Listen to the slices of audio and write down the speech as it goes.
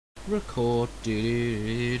Record. Do do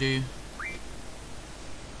do do.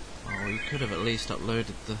 Oh, you could have at least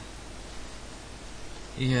uploaded the.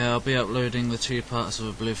 Yeah, I'll be uploading the 2 parts of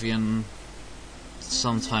Oblivion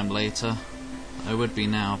sometime later. I would be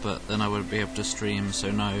now, but then I wouldn't be able to stream, so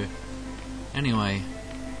no. Anyway,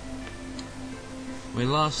 we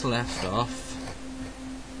last left off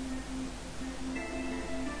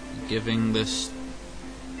giving this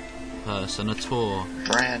person a tour.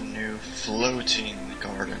 Brand new floating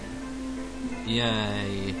garden.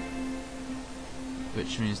 Yay.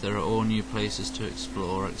 Which means there are all new places to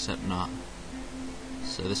explore, except not.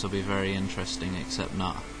 So this will be very interesting, except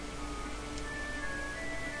not.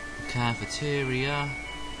 The cafeteria.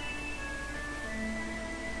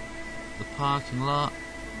 The parking lot.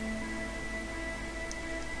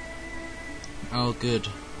 Oh good.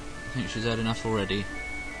 I think she's had enough already.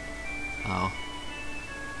 Oh.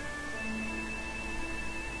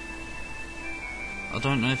 I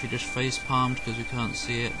don't know if he just face palmed because we can't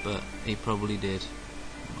see it, but he probably did.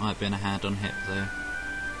 Might have been a hand on hip though.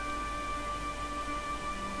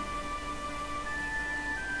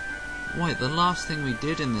 Wait, the last thing we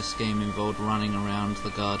did in this game involved running around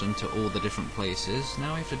the garden to all the different places.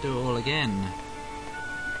 Now we have to do it all again.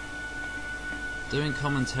 Doing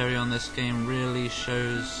commentary on this game really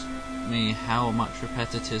shows me how much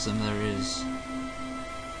repetitism there is.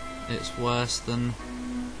 It's worse than...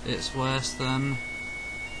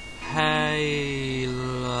 Halo,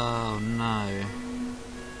 no.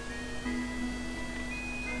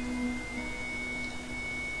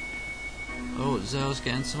 Oh, Zell's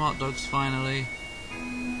getting some hot dogs finally.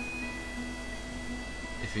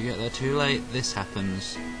 If you get there too late, this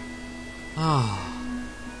happens. Ah.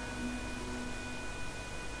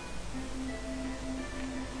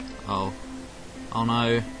 Oh. Oh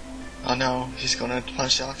no. Oh no, he's gonna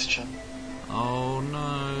punch the oxygen. Oh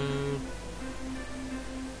no.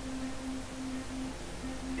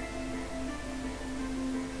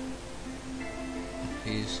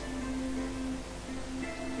 He's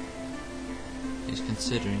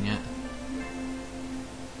considering it.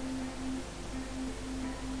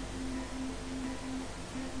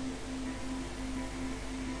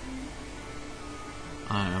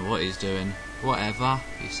 I don't know what he's doing. Whatever,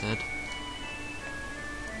 he said.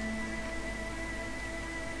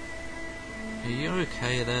 Are you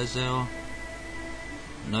okay there, Zell?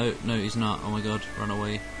 No, he's not. Oh my god, run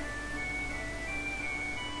away.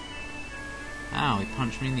 Ow, he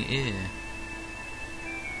punched me in the ear.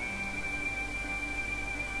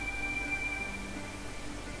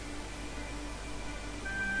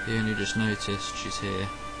 He only just noticed she's here.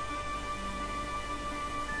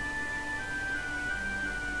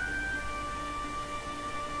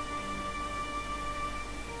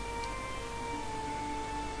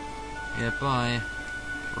 Yeah, bye.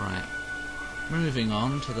 Right. Moving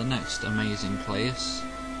on to the next amazing place.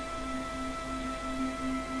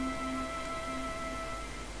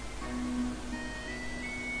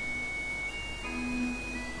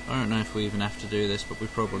 I don't know if we even have to do this, but we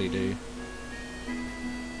probably do.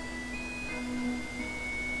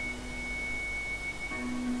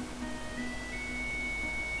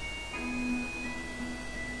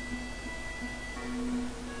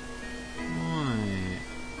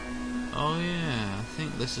 Oh yeah, I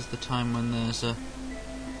think this is the time when there's a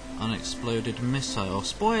unexploded missile.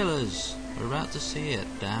 Spoilers! We're about to see it,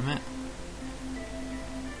 damn it.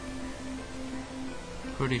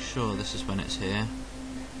 Pretty sure this is when it's here.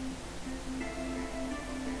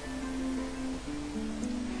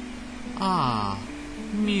 Ah,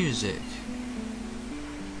 music.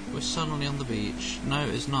 We're suddenly on the beach. No,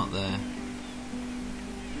 it's not there.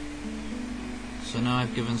 So now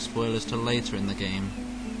I've given spoilers to later in the game,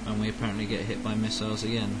 when we apparently get hit by missiles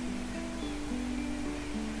again.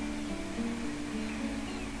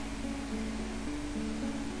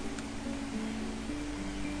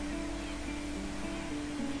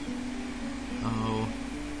 Oh.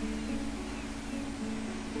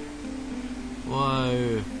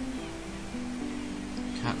 Whoa.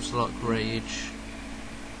 Caps lock rage.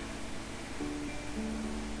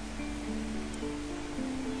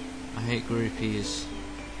 I hate groupies.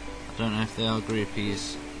 I don't know if they are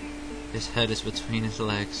groupies. His head is between his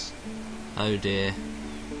legs. Oh dear.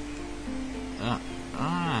 Oh.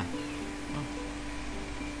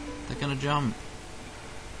 They're gonna jump.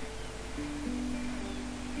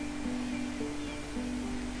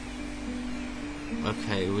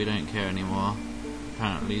 Okay, we don't care anymore.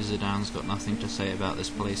 Apparently Zidane's got nothing to say about this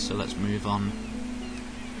place, so let's move on.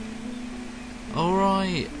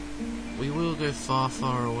 Alright, we will go far,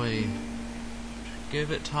 far away.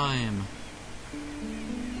 Give it time.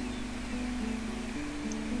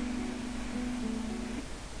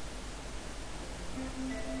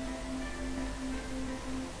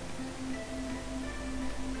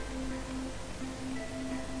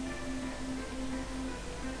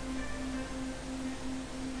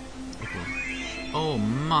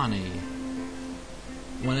 money.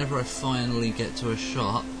 Whenever I finally get to a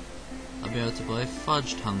shop, I'll be able to buy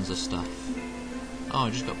fudge tons of stuff. Oh,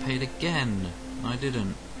 I just got paid again. I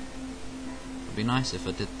didn't. It'd be nice if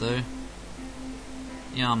I did though.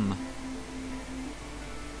 Yum.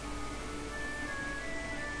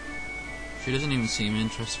 She doesn't even seem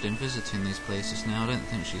interested in visiting these places now. I don't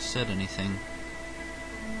think she said anything.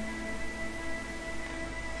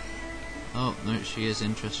 Oh, no, she is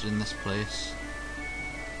interested in this place.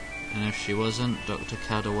 And if she wasn't, Dr.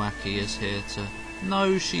 Kadawaki is here to...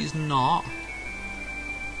 No, she's not!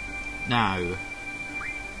 No.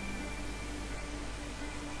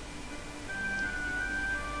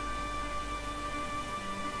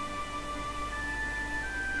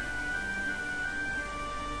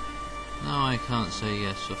 No, I can't say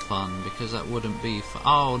yes for fun, because that wouldn't be fun.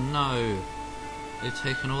 Oh no! They've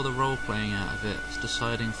taken all the role-playing out of it. It's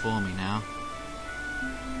deciding for me now.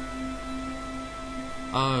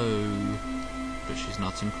 Oh, but she's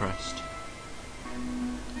not impressed.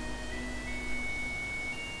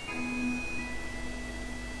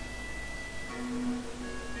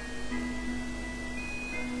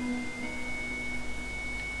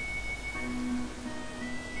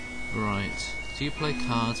 Right. Do you play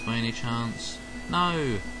cards by any chance?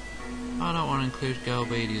 No! I don't want to include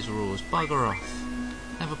Galbadi's rules. Bugger off.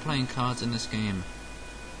 Never playing cards in this game.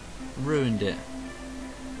 Ruined it.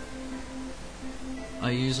 I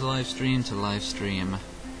use Livestream to livestream.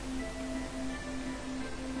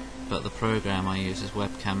 But the program I use is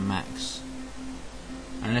Webcam Max.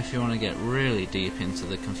 And if you want to get really deep into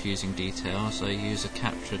the confusing details, I use a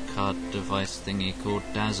capture card device thingy called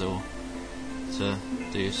Dazzle to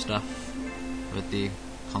do stuff with the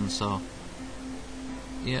console.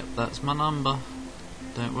 Yep, that's my number.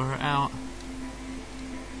 Don't wear it out.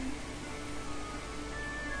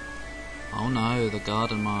 Oh no, the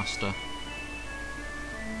Garden Master.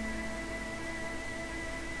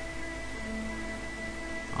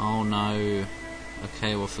 Oh no.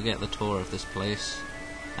 Okay, well forget the tour of this place.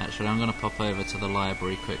 Actually, I'm going to pop over to the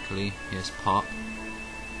library quickly. Here's Pop.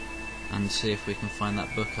 And see if we can find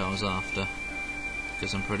that book I was after.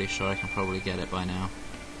 Because I'm pretty sure I can probably get it by now.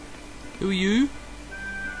 Who are you?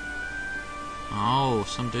 Oh,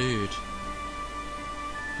 some dude.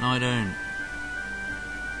 No, I don't.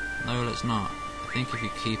 No, let's not. I think if you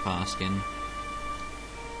keep asking,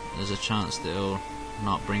 there's a chance that it'll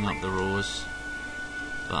not bring up the rules.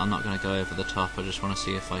 But I'm not going to go over the top. I just want to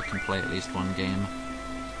see if I can play at least one game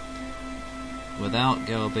without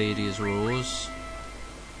Galbadi's rules.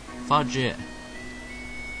 Fudge it!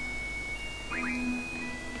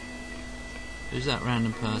 Who's that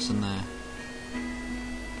random person there?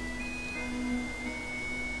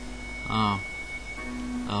 Oh.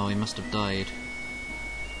 Oh, he must have died.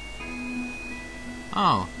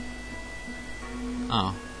 Oh.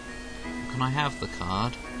 Oh. Can I have the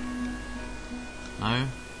card? No?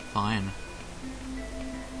 Fine.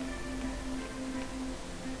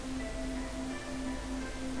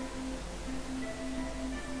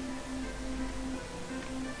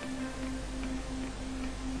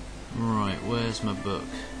 Right, where's my book?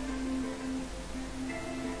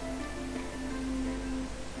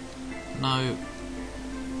 No.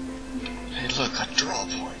 Hey look, a draw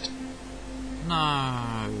point.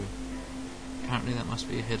 No. Apparently that must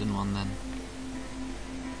be a hidden one then.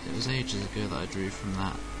 It was ages ago that I drew from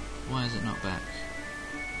that. Why is it not back?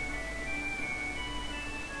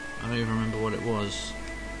 I don't even remember what it was.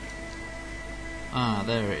 Ah,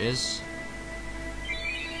 there it is.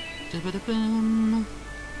 Da-ba-da-bum.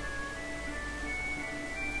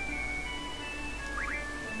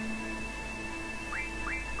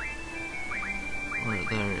 Right,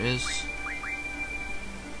 there it is.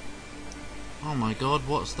 Oh my god,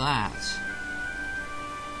 what's that?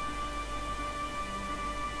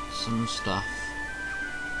 Some stuff.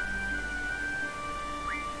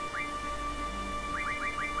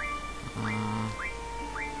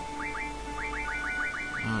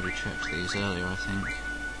 I already checked these earlier, I think.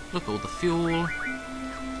 Look, all the fuel.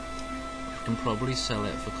 I can probably sell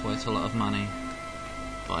it for quite a lot of money,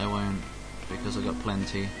 but I won't because I got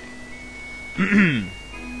plenty.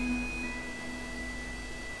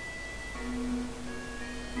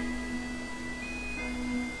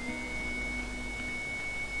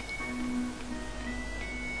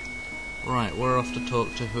 Right, we're off to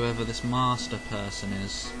talk to whoever this master person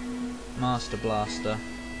is. Master Blaster.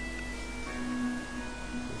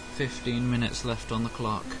 15 minutes left on the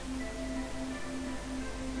clock.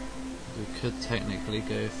 We could technically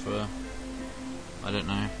go for, I don't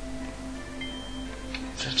know.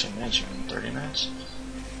 15 minutes, you mean 30 minutes?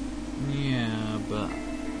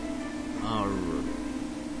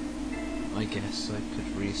 I guess I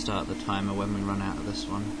could restart the timer when we run out of this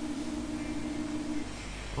one.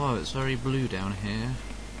 Wow, it's very blue down here.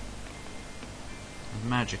 And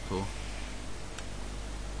magical.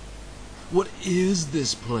 What is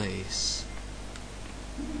this place?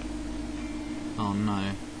 Oh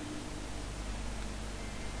no.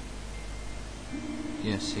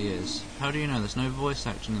 Yes, he is. How do you know? There's no voice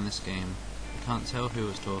acting in this game. I can't tell who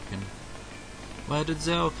was talking. Where did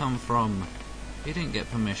Zell come from? He didn't get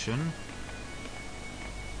permission.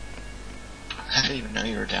 I didn't even know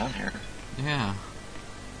you were down here. Yeah.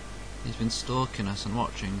 He's been stalking us and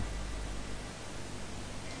watching.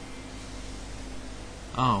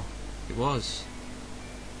 Oh, it was.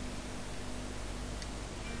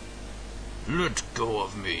 Let go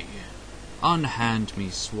of me. Unhand me,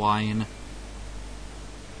 swine.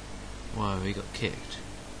 Whoa, he got kicked.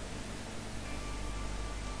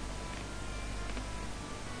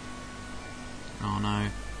 Oh no.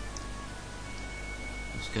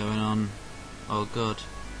 What's going on? Oh god.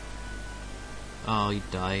 Oh, he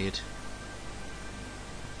died.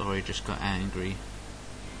 Or he just got angry.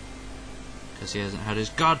 Because he hasn't had his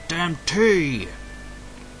goddamn tea!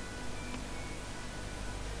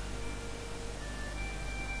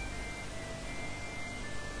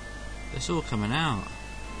 It's all coming out.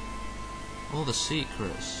 All the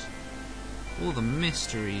secrets. All the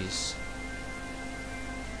mysteries.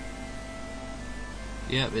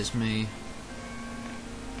 Yep, it's me.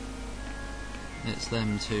 It's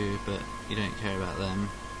them too, but you don't care about them.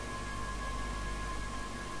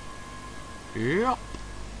 Yup.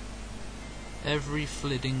 Every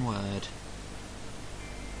flitting word.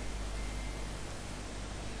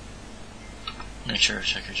 Make sure to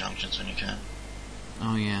check your junctions when you can.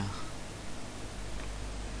 Oh yeah.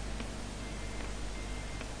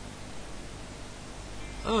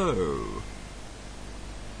 Oh.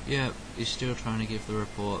 Yep, he's still trying to give the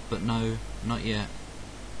report, but no, not yet.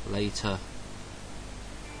 Later.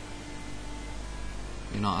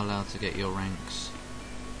 You're not allowed to get your ranks.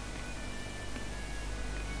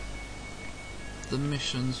 The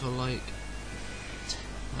missions were like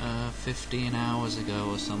 15 hours ago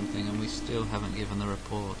or something, and we still haven't given the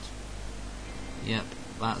report. Yep,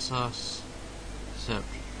 that's us. Except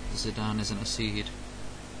Zidane isn't a seed,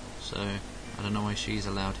 so I don't know why she's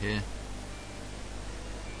allowed here.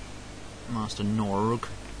 Master Norg.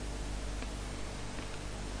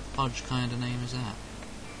 Odd kind of name is that?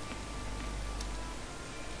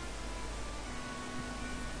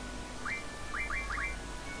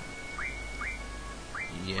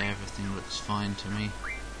 Yeah, everything looks fine to me.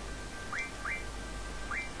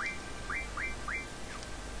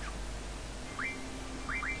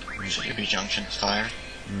 Should your junctions fire?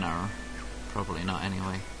 No, probably not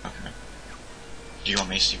anyway. Okay. Do you want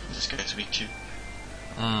me to see what this guy's weak to?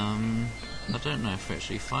 I don't know if we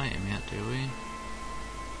actually fight him yet, do we?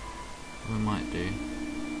 We might do.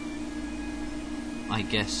 I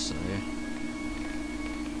guess so.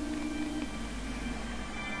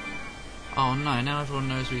 Oh no, now everyone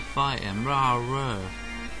knows we fight him. Rah rah.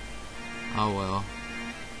 Oh well.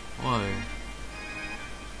 Whoa.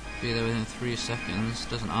 Be there within 3 seconds.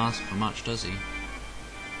 Doesn't ask for much, does he?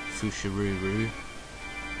 Fusharuru.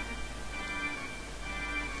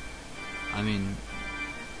 I mean,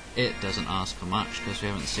 it doesn't ask for much because we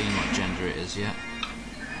haven't seen what gender it is yet.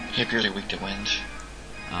 You're purely weak to wind.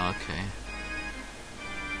 Oh, okay.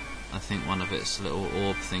 I think one of its little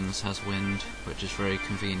orb things has wind, which is very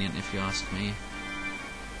convenient if you ask me.